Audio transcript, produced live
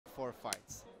4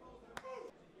 fights.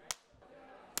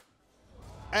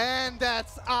 And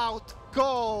that's out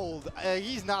cold.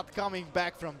 He's not coming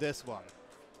back from this one.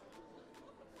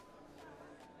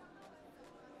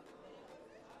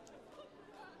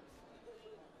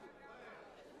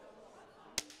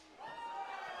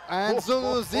 And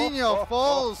Zuluzinho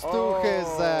falls to his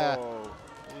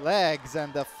legs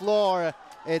and the floor.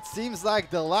 It seems like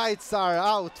the lights are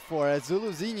out for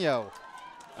Zuluzinho.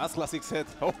 As Classic said,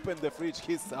 open the fridge,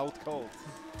 he's out cold.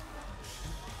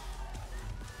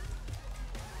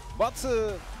 But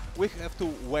we have to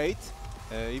wait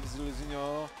if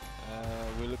Zuluzinho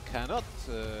cannot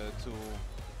to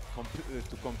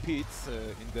compete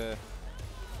in the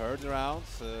third round.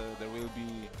 There will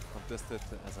be contested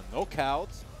as a knockout.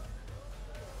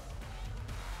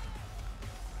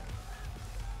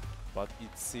 But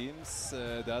it seems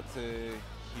that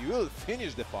he will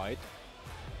finish the fight.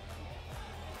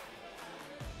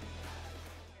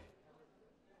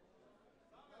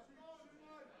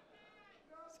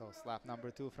 So slap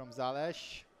number 2 from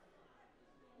Zales.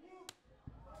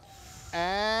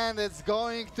 And it's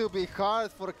going to be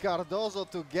hard for Cardozo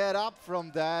to get up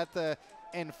from that.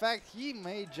 In fact, he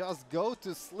may just go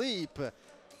to sleep.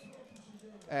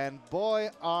 And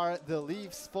boy, are the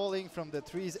leaves falling from the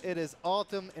trees. It is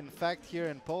autumn, in fact, here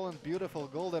in Poland. Beautiful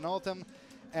golden autumn.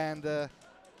 And,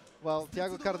 well,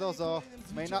 Thiago Cardozo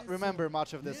may not remember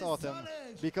much of this autumn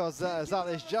because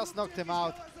Zales just knocked him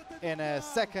out in a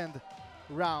second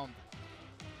round.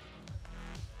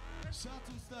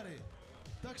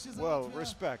 Well,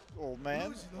 respect, old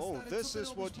man. Oh, this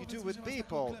is what you do with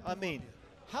people. I mean,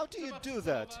 how do you do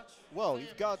that? Well,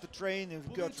 you've got to train,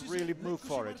 you've got to really move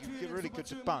for it. You've really got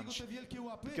to punch.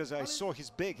 Because I saw his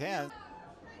big hand.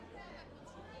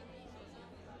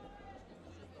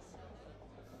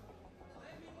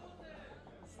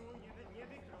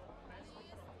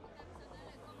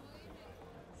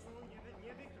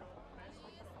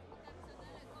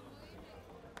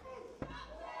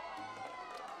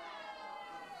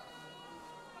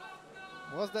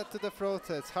 Was that to the throat?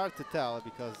 It's hard to tell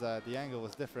because the angle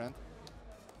was different.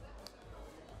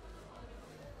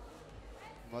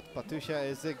 But Patusha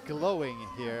is glowing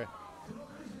here,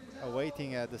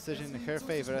 awaiting a decision in her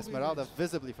favor. Esmeralda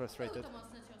visibly frustrated.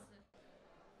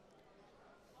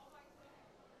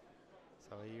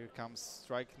 So here comes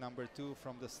strike number 2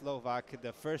 from the Slovak.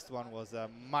 The first one was a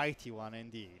mighty one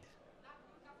indeed.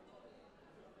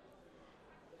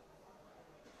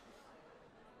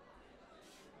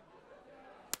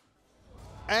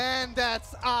 And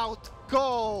that's out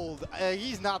cold.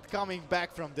 He's not coming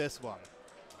back from this one.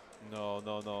 No,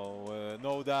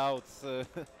 no doubt.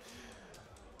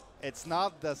 It's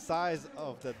not the size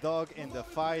of the dog in the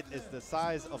fight, it's the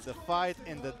size of the fight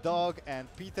in the dog. And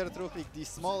Peter Truchlik, the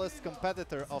smallest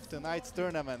competitor of tonight's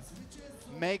tournament,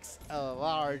 makes a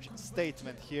large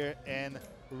statement here in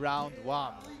round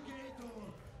 1.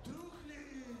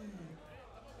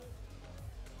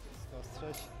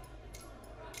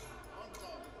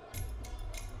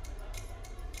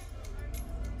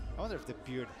 I wonder if the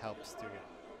beard helps to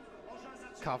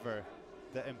cover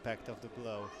the impact of the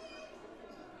blow.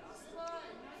 I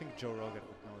think Joe Rogan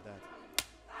would know that.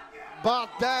 But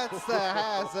that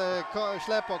has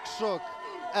Ślepok shook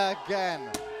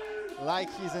again, like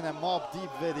he's in a Mob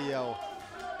Deep video.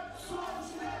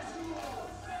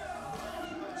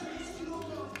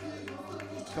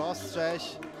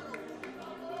 Kostrześ,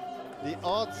 the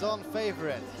odds-on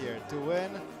favorite here to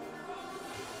win,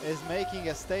 is making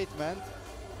a statement.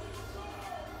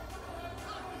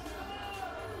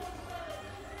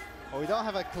 Oh, we don't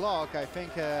have a clock. I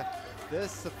think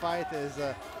this fight is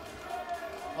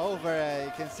over.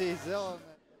 You can see Zil.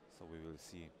 So we will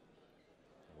see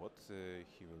what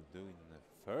he will do in the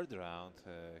third round.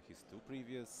 His 2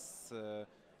 previous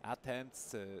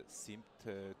attempts seemed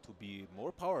to be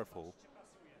more powerful.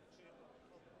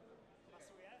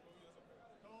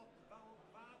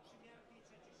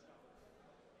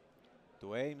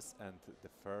 Two aims, and the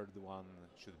third one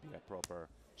should be a proper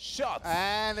shot.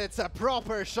 And it's a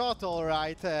proper shot, all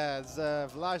right, as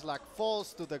Vlašlak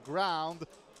falls to the ground.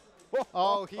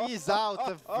 Oh, he's out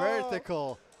of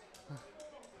vertical.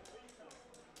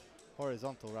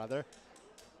 Horizontal, rather.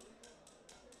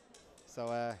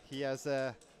 So he has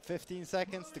 15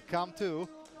 seconds to come to.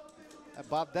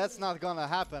 But that's not gonna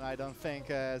happen, I don't think,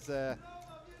 as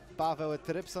Paweł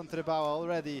Trypson-Trybała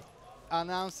already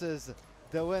announces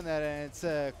the winner, and it's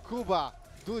Kuba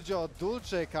Dudzio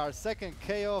Dulczyk, our second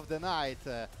KO of the night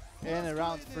in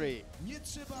round 3.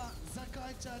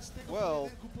 Well,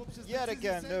 yet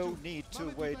again, no need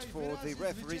to wait for the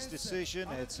referee's decision.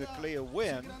 It's a clear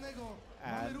win.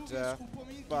 And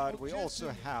but we also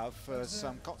have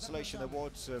some consolation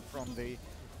awards from the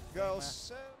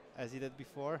girls. As he did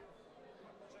before.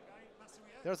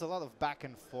 There's a lot of back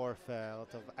and forth, a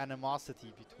lot of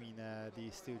animosity between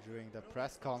these two during the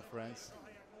press conference.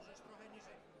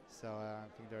 So I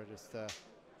think they're just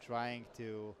trying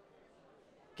to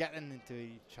get into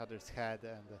each other's head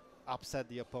and upset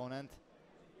the opponent.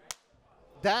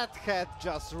 That head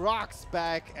just rocks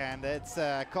back, and it's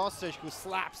Kostrześ who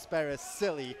slaps Perez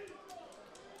silly.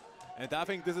 And I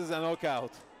think this is a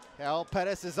knockout. Well,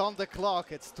 Perez is on the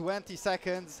clock. It's 20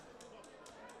 seconds.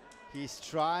 He's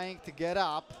trying to get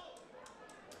up,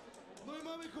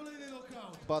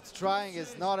 but trying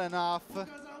is not enough.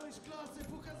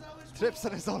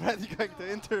 Tripson is already going to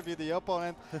interview the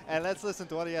opponent, and let's listen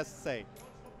to what he has to say.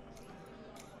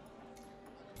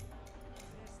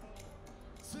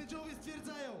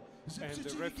 And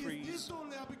the referees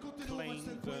claim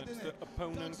that the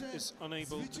opponent is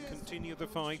unable to continue the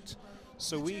fight.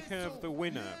 So we have the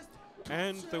winner,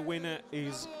 and the winner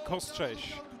is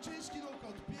Kostrześ.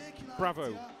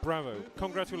 Bravo, bravo,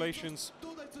 congratulations,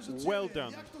 well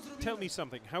done. Tell me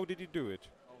something, how did you do it?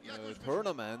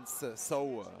 Tournaments,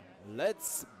 so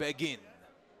let's begin.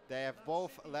 They have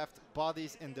both left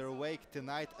bodies in their wake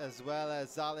tonight, as well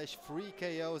as Zales 3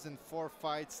 KOs in 4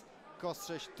 fights,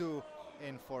 Kostrześ 2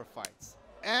 in 4 fights.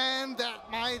 And that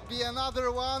might be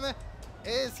another one.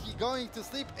 Is he going to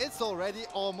sleep? It's already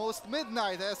almost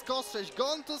midnight. Has Kostrześ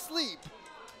gone to sleep?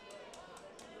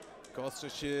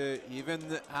 Kostrześ even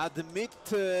admit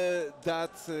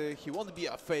that he won't be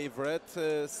a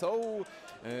favorite, so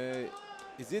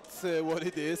is it what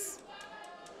it is?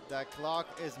 The clock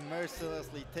is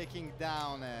mercilessly ticking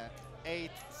down.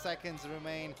 8 seconds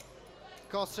remain.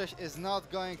 Kostrześ is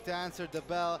not going to answer the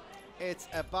bell. It's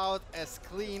about as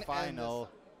clean final.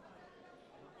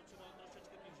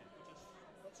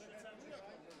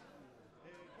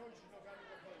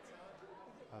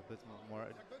 A bit more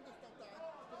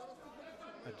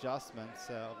adjustments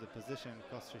of the position.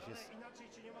 Kostrześ is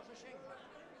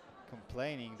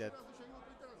complaining that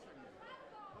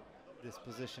this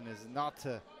position is not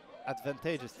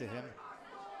advantageous to him.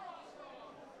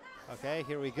 Okay,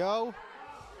 here we go.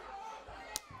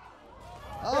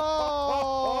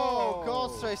 Oh,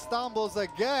 Kostrześ stumbles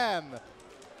again.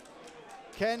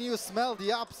 Can you smell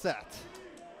the upset?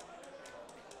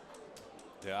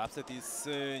 The upset is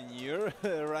near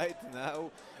right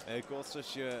now.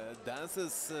 Kostrześ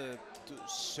dances to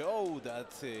show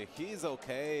that he's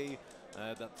okay,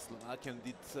 that Slovakian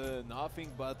did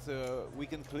nothing, but we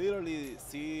can clearly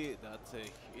see that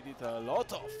he did a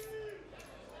lot of.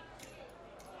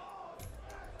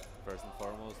 First and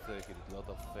foremost, he did a lot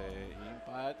of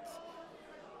impact.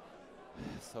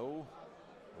 So,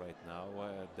 right now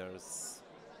there's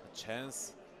a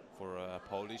chance for a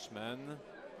Polish man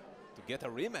to get a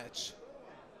rematch